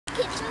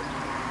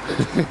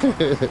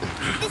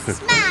This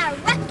is my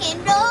rock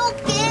and roll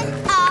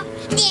guitar.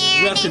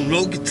 Rock and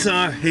roll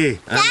guitar. Hey,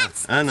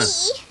 That's Anna. me.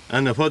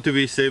 Anna, what do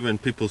we say when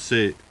people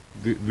say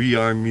we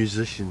are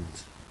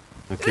musicians?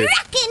 Okay.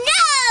 Rock and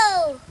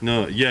roll.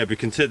 No, yeah, we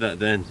can say that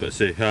then, but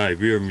say hi.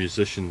 We are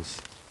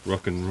musicians.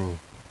 Rock and roll.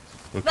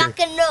 Okay. Rock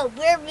and roll.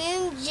 We're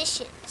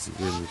musicians.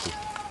 We're musicians.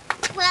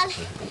 Well,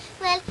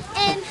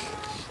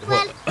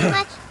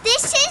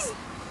 this is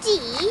D.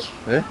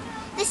 Eh?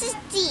 This is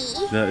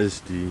D. That is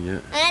D, yeah.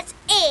 And that's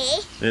A.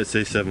 It's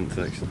A7th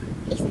actually.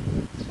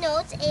 No,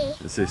 it's A.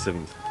 It's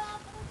A7th.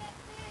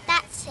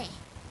 That's A.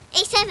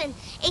 A7.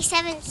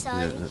 A7,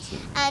 sorry. Yeah, that's it.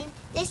 And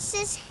this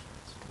is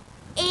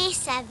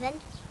A7.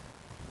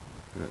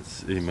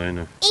 That's A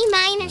minor. A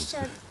minor,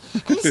 sorry.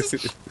 And this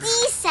is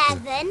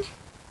D7.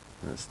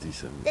 That's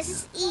D7. This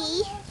is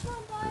E.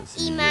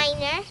 That's E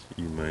minor.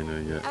 E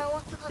minor, yeah.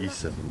 What do you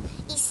call E7.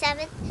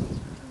 E7.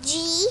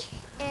 G.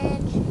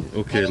 And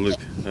Okay, look,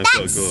 I've got to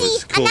go. that's C.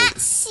 It's And cold.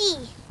 that's C.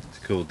 It's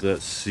cold.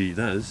 That's C.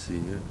 That is C,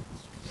 yeah.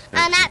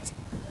 And that's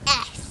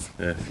F.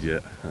 F, yeah.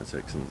 That's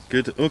excellent.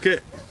 Good. Okay.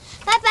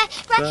 Bye bye.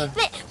 Bye.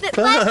 But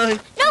Bye.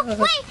 no,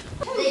 wait.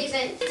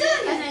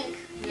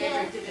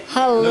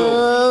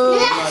 Hello.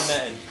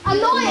 I'm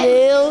not.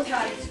 Hello.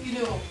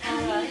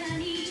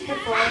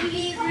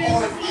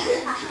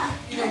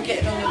 You don't get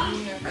it on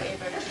your knee or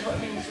whatever. What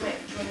means what?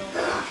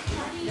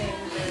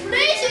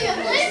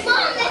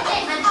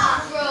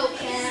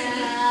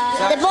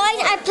 The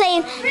boys are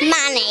playing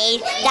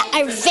mayonnaise that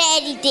are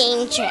very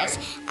dangerous,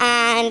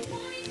 and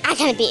I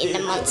can't beat in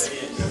them once.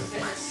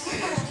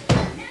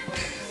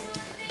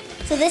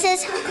 So this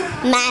is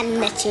man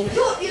knitting.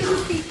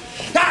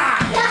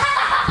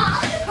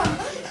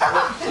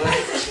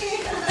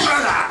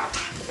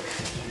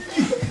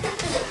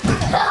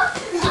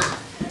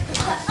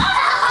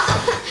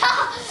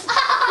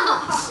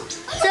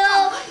 So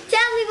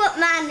tell me what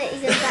man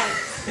knitting is about.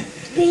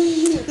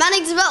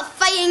 Manning's about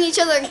fighting each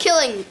other and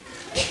killing.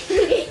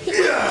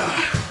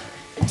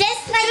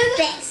 Just like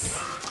this.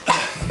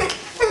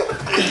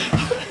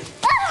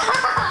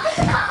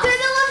 Do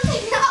the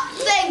lifting up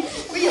thing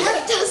where you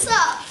lift us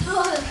up.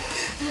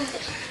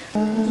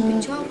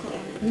 Put chocolate on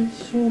it.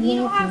 You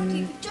don't have to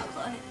put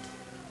chocolate on it.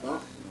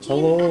 What?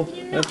 Hello,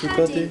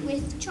 everybody.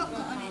 With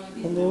chocolate on it.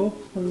 Hello,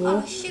 hello.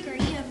 Oh, sugar,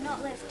 you have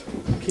not lived.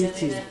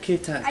 Katie,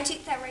 K-Tac. I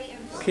took that right in.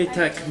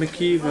 K-Tac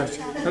McKeever.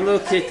 Hello,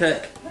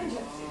 K-Tac.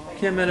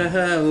 Camera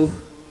how?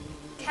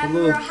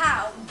 Camera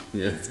how?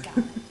 Yeah.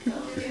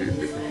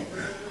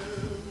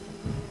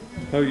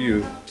 How are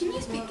you? Can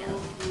you speak it?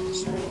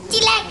 Do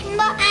you like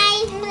what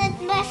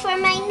I for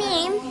my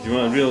name? Do you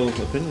want a real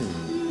opinion?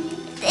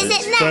 Is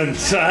It's it not?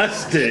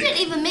 fantastic. You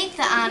didn't even make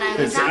the Anna. It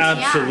was It's Auntie Anne.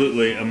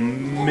 absolutely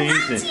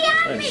amazing. Auntie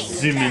Anne Let's makes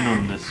zoom in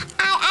on this.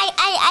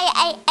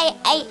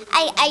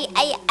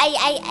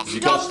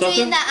 Stop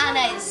doing that,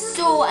 Anna. It's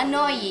so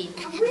annoying.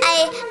 You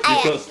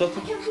got stuff?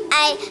 No,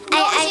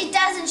 she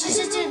doesn't. She's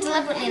just doing it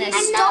deliberately now.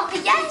 Stop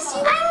it. Yes,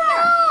 you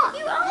are.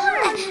 You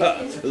are.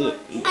 Look.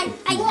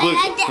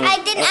 I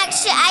didn't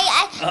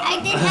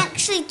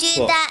actually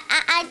do that.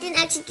 I didn't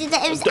actually do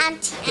that. It was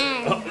Auntie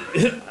Anne.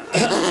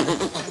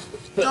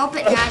 Stop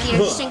it, Daddy. You're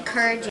just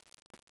encouraging.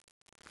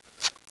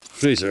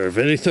 Fraser,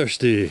 very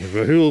thirsty.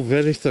 Rahul,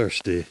 very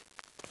thirsty.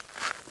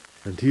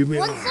 And here we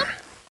are.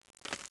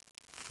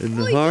 In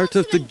the heart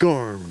of the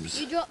Gorms.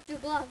 You dropped your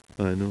glove.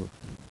 I know.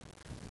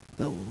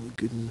 That will look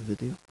good in the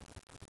video.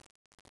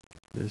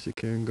 There's the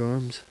Cairn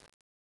Gorms.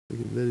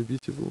 Looking very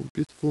beautiful.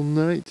 Beautiful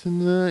night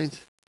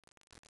tonight.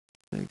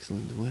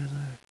 Excellent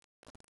weather.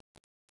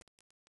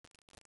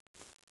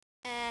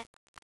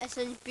 It's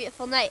a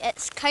beautiful night.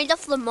 It's kind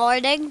of the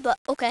morning, but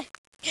okay.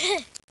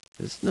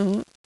 It's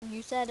not.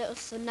 You said it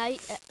was the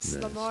night. It's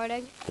the Yes.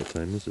 morning. What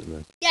time is it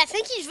then? Yeah, I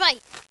think he's right.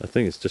 I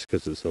think it's just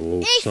because it's a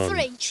low sun.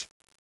 Fridge.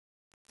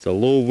 It's a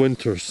low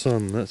winter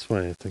sun. That's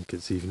why I think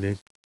it's evening.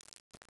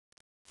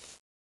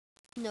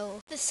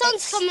 No. The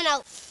sun's coming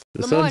out.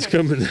 The The sun's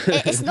coming.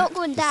 It's not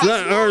going down. It's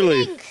that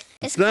early.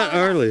 It's that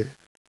coming up. early.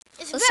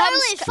 It's a bit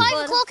early. It's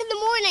 5 o'clock in the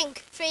morning,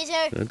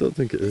 Fraser. I don't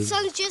think it The is.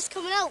 sun's just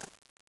coming out.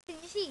 Can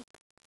you see?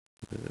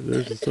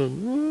 There's the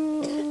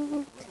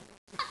sun.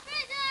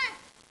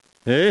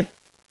 Hey?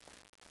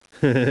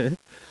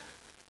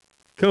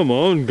 Come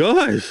on,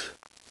 guys.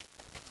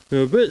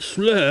 You're a bit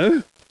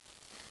slow.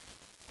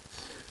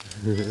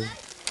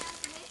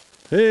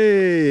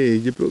 Hey,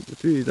 you broke the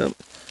tree.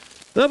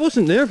 That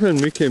wasn't there when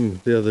we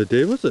came the other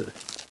day, was it?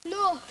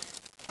 No.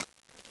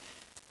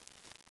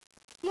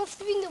 Must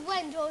have been the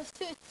wind. I was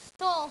too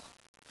tall.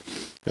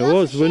 It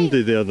was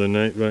windy the other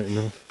night, right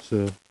enough,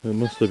 so it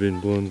must have been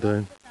blown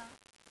down.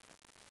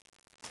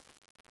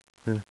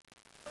 Yeah.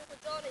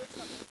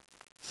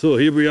 So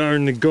here we are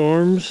in the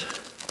Gorms.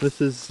 This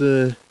is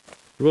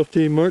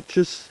Rotty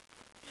Murchis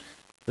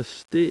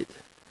Estate,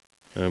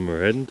 and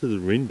we're heading to the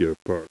reindeer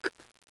park.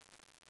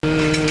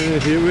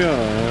 Here we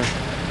are,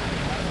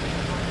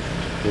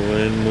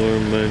 Glenmore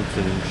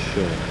Mountain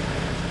Shop.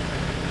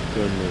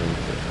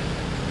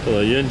 So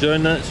are you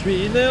enjoying that,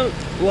 sweetie now,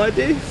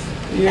 lady?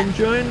 Are you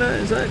enjoying that?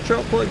 Is that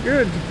chocolate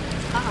good?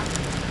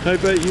 How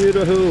about you,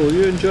 Rahul?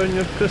 You enjoying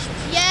your crisps?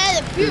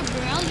 Yeah, they're pure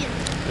brilliant.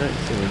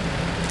 Excellent.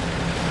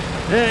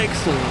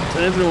 Excellent.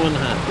 Everyone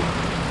happy.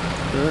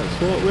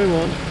 That's what we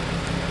want.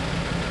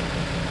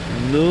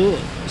 No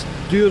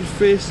deer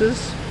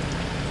faces.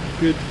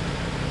 Good.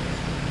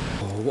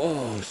 Oh,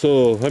 wow.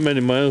 So, how many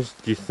miles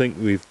do you think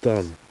we've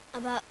done?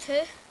 About 2.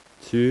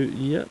 2,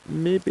 yeah,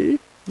 maybe.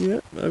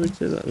 Yeah, I would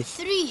say that was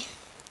 3.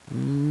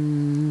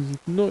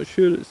 not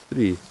sure it's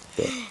 3,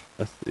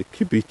 but it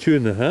could be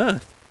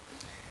 2.5.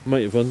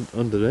 Might have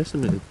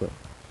underestimated that.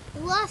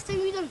 The last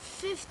time we done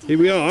 50. Here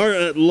we are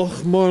at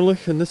Loch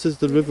Marlich, and this is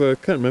the river. I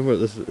can't remember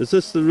what this is. Is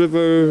this the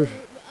river?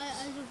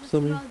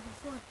 Something?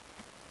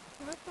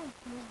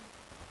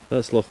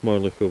 That's Loch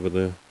Marlich over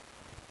there.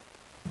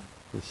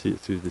 You see it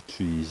through the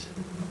trees.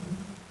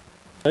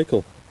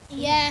 Cycle.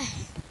 Yeah.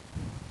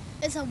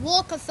 It's a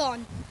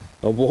walkathon.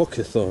 A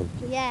walkathon.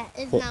 Yeah,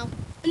 it's What? now.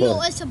 No,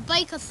 What? it's a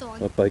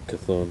bikeathon. A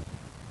bikeathon.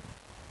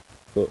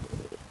 But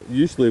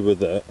usually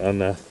with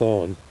an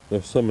athon,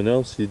 there's something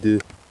else you do,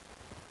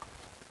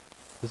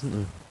 isn't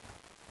there?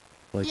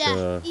 Like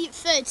Yeah, eat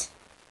food.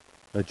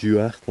 a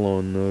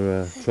duathlon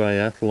or a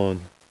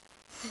triathlon.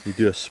 You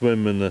do a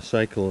swim and a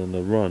cycle and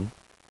a run.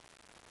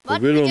 Why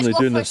But don't we're we just only go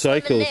doing for a a swim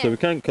in cycle, so there? we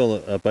can't call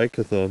it a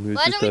bikeathon.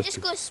 Why don't we have just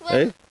to- go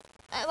swim?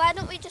 Eh? Why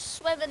don't we just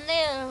swim in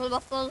there with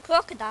all the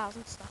crocodiles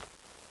and stuff?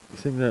 You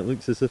think that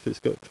looks as if it's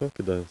got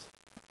crocodiles?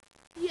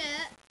 Yeah,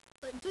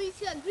 but do you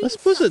see that green I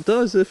suppose stuff? it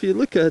does. If you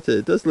look at it,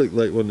 it does look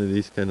like one of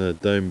these kind of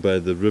down by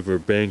the river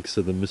banks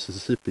of the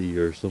Mississippi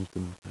or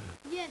something.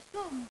 Yeah,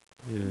 some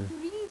Yeah.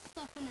 green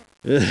stuff in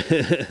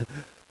it.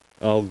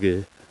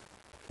 Algae,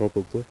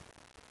 probably.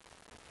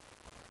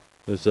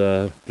 There's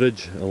a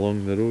bridge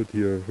along the road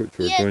here, which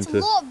we're Yeah, going it's a to.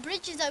 lot of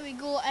bridges that we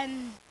go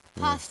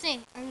past it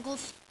and go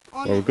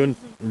on Well, we're it. going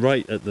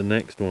right at the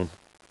next one.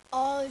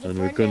 Oh, there's a and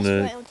we're bird nest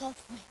gonna- right on top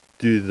of me.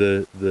 Do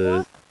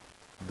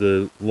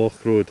the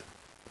Loch Road.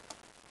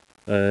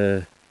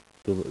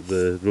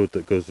 The road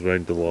that goes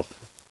around the loch.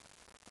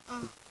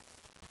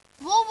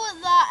 What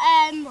was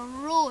that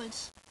road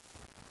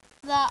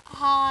that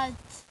had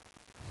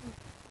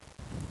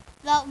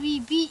that wee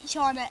beach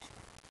on it?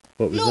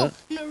 What was No, that?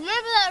 no, remember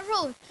that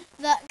road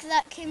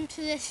that came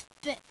to this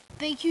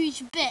big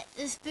huge bit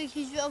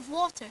of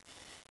water,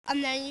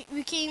 and then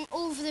we came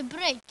over the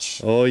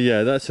bridge. Oh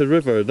yeah, that's a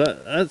river.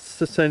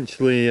 That's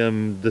essentially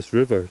this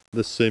river,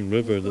 this same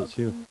river that's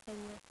here.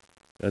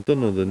 I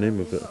don't know the name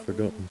of it. I've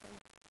forgotten.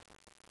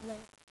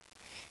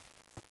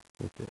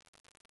 Okay.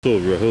 So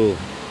Rahul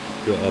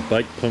got a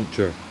bike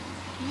puncture.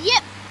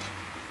 Yep.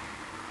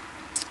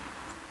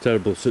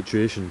 Terrible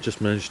situation.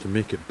 Just managed to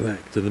make it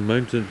back to the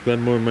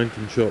Glenmore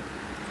Mountain Shop,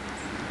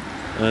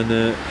 and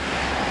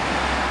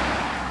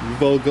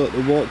we've all got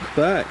to walk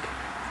back.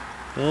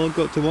 All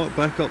got to walk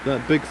back up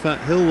that big fat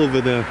hill over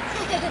there.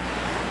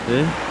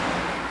 Yeah.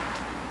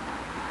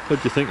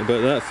 What do you think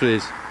about that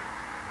phrase?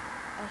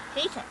 I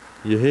hate it.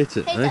 You hate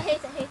it, Hate eh? it, hate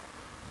it, hate it.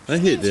 I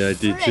hate the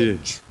idea too.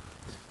 Fridge.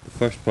 The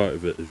first part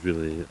of it is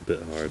really a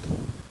bit hard.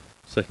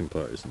 Second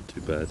part isn't too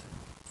bad.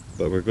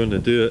 But we're going to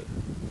do it.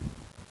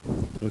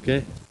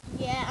 Okay?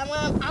 Yeah,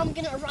 I'm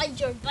gonna ride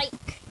your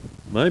bike.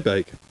 My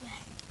bike? Yeah.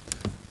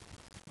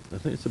 I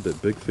think it's a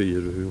bit big for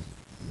you, Rahul.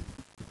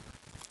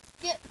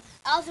 Yeah,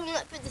 I was gonna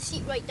put the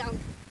seat right down.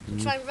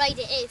 Try and ride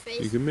it, You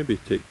Fraser. can maybe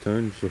take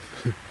turns with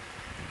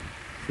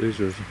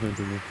Fraser's, I don't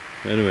know.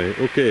 Anyway,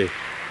 okay.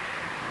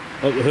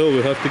 Up the hill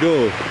we have to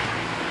go.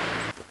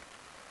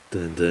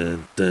 Dun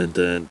dun dun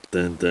dun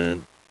dun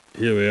dun.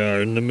 Here we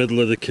are in the middle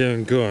of the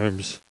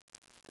Cairngorms.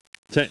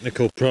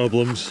 Technical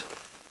problems.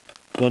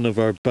 One of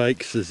our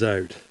bikes is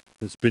out.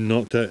 It's been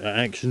knocked out of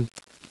action.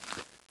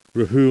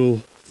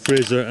 Rahul,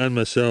 Fraser and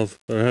myself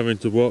are having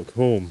to walk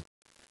home.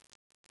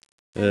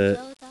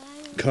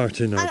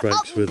 Carting our And up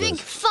bikes the with big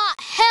us. fat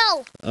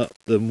hill. Up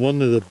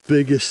one of the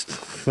biggest,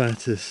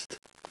 fattest,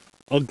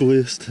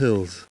 ugliest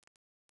hills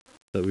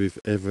that we've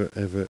ever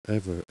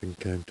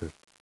encountered.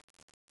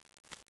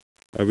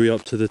 Are we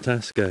up to the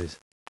task, guys?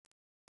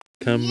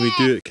 Can we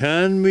do it?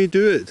 Can we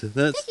do it?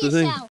 That's the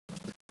thing. Yourself.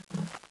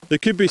 There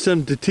could be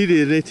some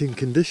deteriorating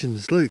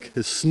conditions. Look,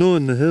 it's snow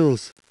in the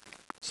hills.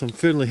 Some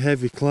fairly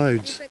heavy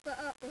clouds. Pick that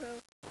up, Rahul.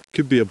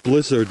 Could be a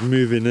blizzard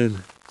moving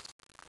in.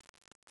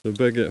 So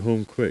better get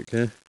home quick,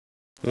 eh?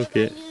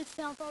 Okay, You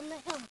fell on the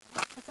hill.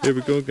 here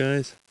we go,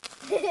 guys.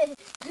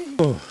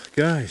 Oh,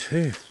 guys,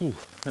 hey, ooh,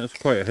 that's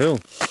quite a hill.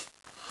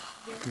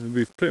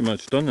 We've pretty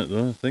much done it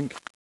though, I think.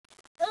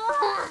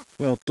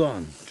 Well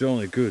done,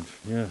 jolly good,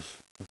 yes.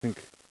 I think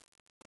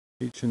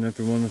each and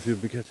every one of you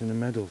will be getting a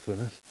medal for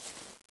this.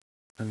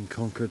 Having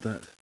conquered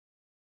that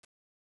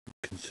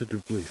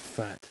considerably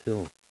fat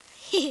hill.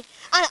 And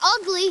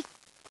ugly.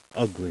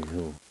 Ugly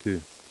hill,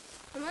 too.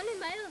 How many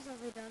miles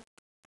have we done?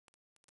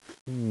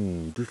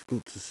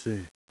 Difficult to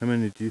say. How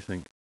many do you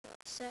think?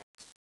 6.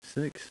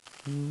 6?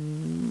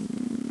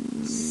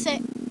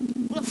 6.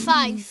 No,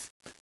 5.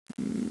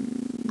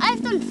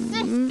 I've done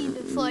 50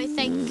 before, I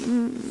think.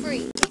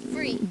 3.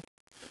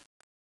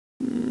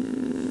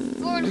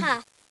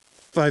 4.5.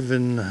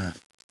 5.5.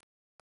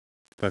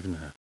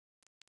 5.5.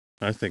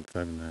 I think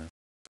 5.5.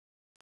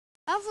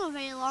 That's not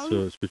very long.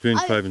 So it's between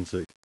 5 and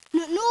 6.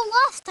 No,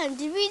 last time,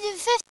 did we do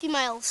 50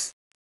 miles?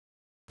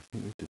 I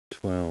think we did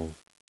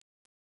 12.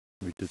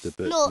 We did a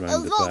bit No, it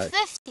round was the all back.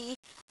 50.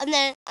 And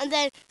then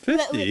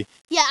 50?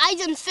 yeah, I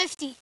done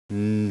 50.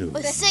 No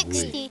With way.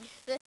 60.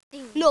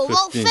 No,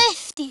 well, 15.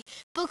 50.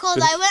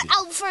 Because I went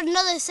out for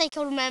another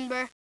cycle,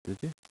 remember? Did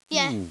you?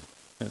 Yeah. Ooh,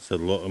 that's a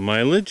lot of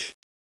mileage.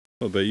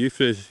 What about you,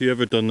 Fraser? You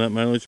ever done that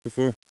mileage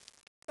before?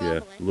 Probably.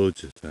 Yeah,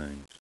 loads of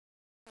times.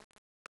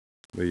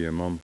 With your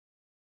mum.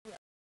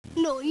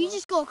 No, you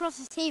just go across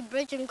the Tay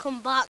Bridge and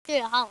come back to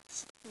your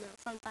house. No,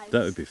 sometimes.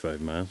 That would be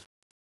 5 miles.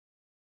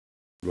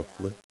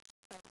 Roughly.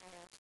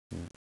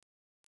 Yeah.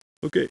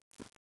 Okay.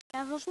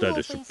 Careful,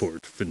 Status please.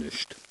 report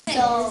finished. So,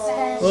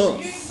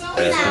 Oh. So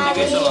how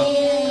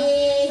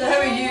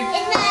are you?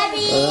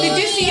 Did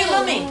you see your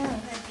mummy?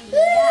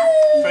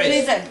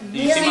 Fraser, did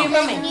you see your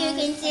mummy? You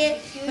can see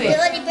the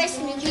only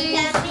person who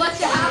can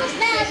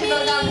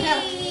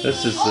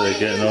This is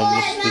getting all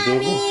misted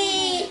over.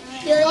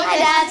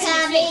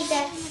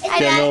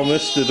 Getting all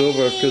misted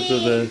over because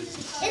of the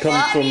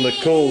come from the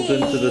cold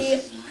into the.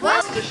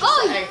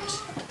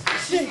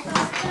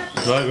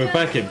 Right, we're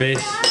back at base.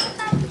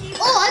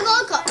 Oh, I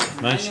got a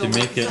cup. Managed to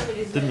make it,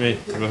 didn't we,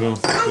 Rahul?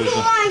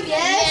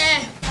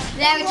 Yeah,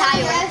 very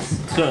tired.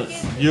 So,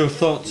 your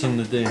thoughts on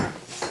the day?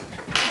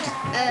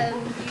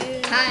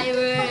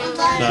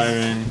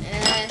 Tiring.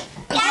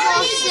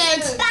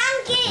 Exhausted.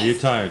 Are you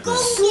tired now?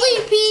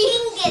 Sleepy.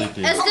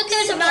 Sleepy. It's good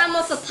there's a man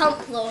with a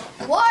pump though.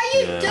 What are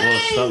you Yeah,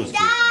 doing, that was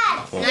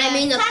Dad? good. I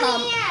mean the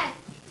pump.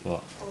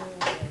 What?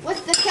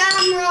 With the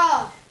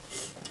camera.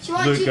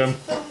 Look, I'm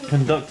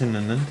conducting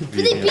an interview Put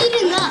the here. beer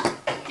in that.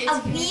 A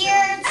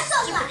weird.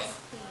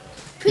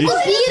 Put the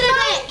beer in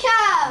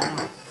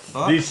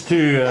it. These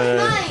two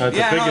had a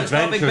Yeah, big no, it's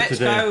got a big adventure bits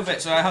today. out of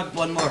it, so I had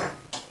one more.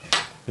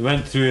 They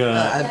went through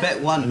I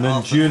bit one an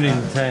off.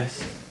 enduring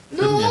test.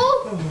 No,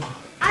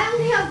 I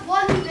only have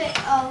one bit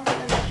of.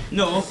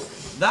 No,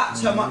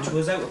 that's how much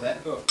was out of it.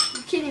 You're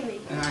kidding me.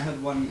 And I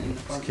had one in the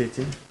front.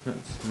 Katie,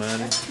 that's man.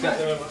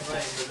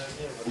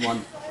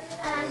 One.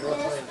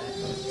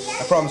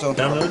 I promise I'll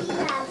Cameron?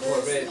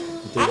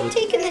 I'm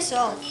taking this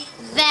off.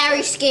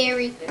 Very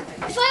scary.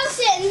 If I was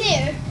sitting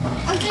there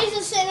and Grace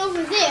was sitting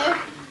over there,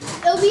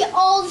 it'll be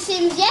all the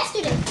same as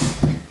yesterday.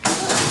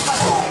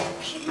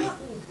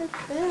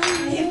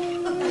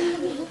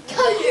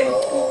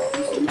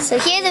 So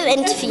here the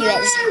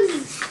interviewers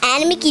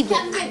and Mickey Boo.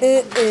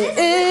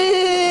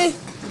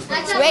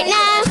 So right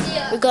now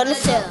we're gonna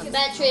film.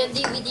 Battery on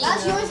DVD.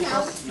 That's yours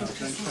now.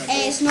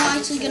 It's not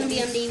actually gonna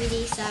be on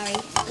DVD. Sorry.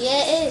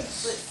 Yeah, it is.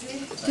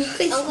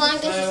 Uncle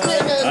Angus is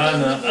putting it on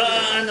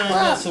DVD. No,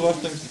 that's the worst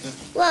thing to do.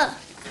 What?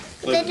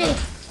 What did I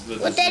do?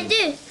 What did I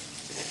do?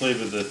 Play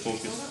with the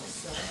focus.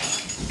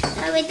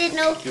 Oh, I didn't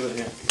know. Give it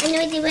here. I know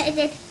I did what I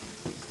did.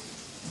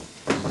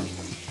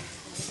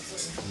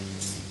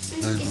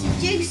 It's a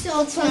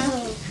jigsaw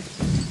puzzle.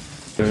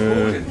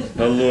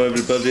 Hello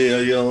everybody,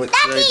 are you all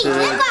Daddy, look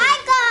excited? what I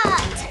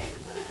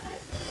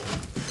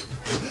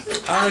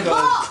got! I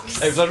got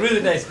it was a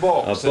really nice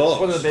box. A It's one of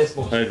box? the best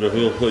boxes. Hey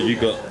Rahul, what you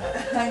got?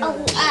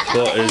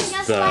 What is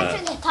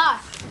that? Guitar.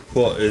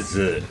 What is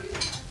it?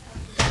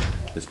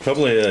 It's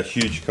probably a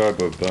huge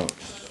cardboard box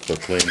for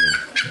playing in.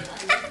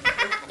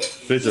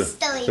 Fraser,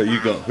 what you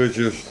got? Where's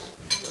yours?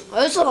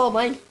 That's all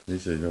mine.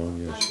 These are all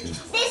yours.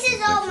 This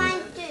is all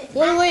mine too.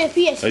 What away a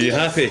PS. Are you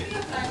happy?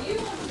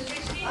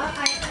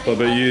 What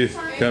about you,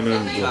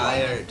 Cameron?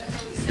 Tired.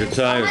 You're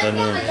tired, I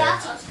know.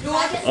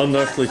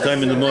 Unearthly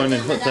time in the morning.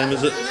 What time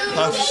is it?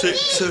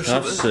 6:30 or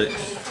Half something.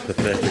 6.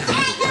 Pathetic.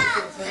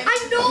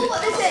 I know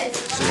what this is.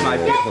 This is my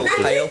big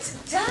pile.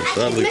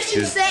 That looks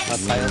Mission good.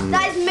 6.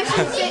 That is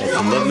mission 6.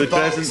 Some lovely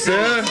presents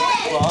there.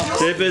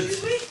 David.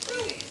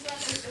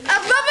 I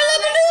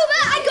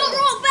got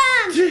Rock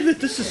Band. David,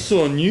 this is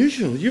so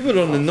unusual. You were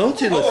on the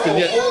naughty list and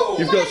yet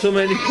you've got so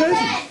many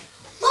presents.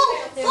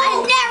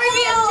 I've never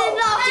been on the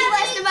naughty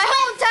list in my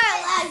whole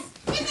entire life.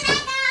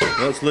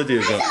 What's Lydia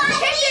got? I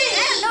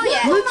don't know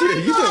yet. Lydia,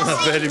 you don't have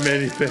very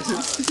many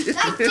presents.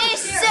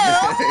 This is so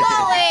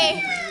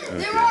funny.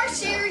 There are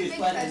sharing big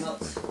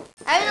presents.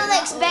 I was only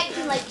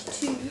expecting like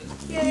 2.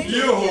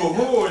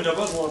 Yo-ho-ho, and I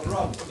wasn't one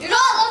wrong. You're not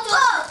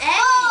allowed to.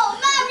 Oh,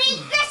 Merry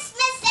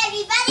Christmas,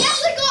 everybody. Yes,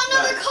 I got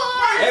another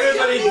card.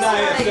 Everybody's now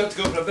got to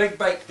go for a big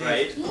bike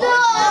ride. No.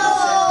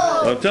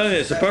 I'm telling you,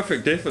 it's a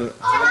perfect day for it.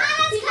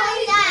 Johanna's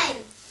coming down.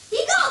 He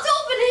got to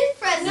open his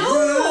present.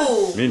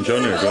 No. Me and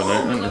Johnny are going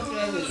out, aren't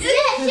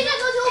Yeah, she got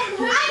to open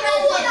her. I know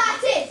what that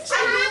is.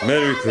 we?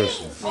 Merry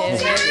Christmas. Merry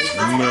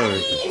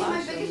Christmas. My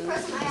biggest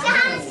present I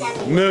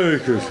have. Merry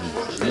Christmas.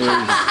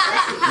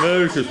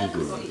 Merry Christmas.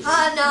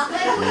 Anna.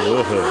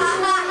 Whoa.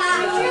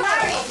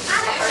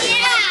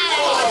 Yeah.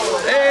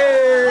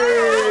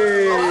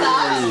 Hey!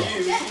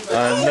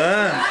 Anna.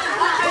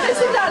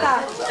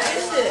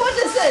 What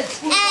is it?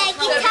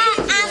 Guitar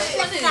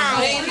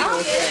amplifier.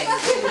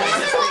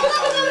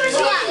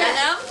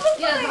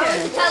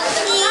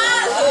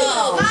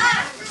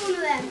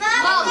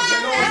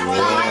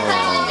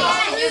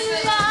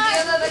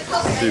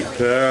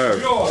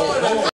 Superb.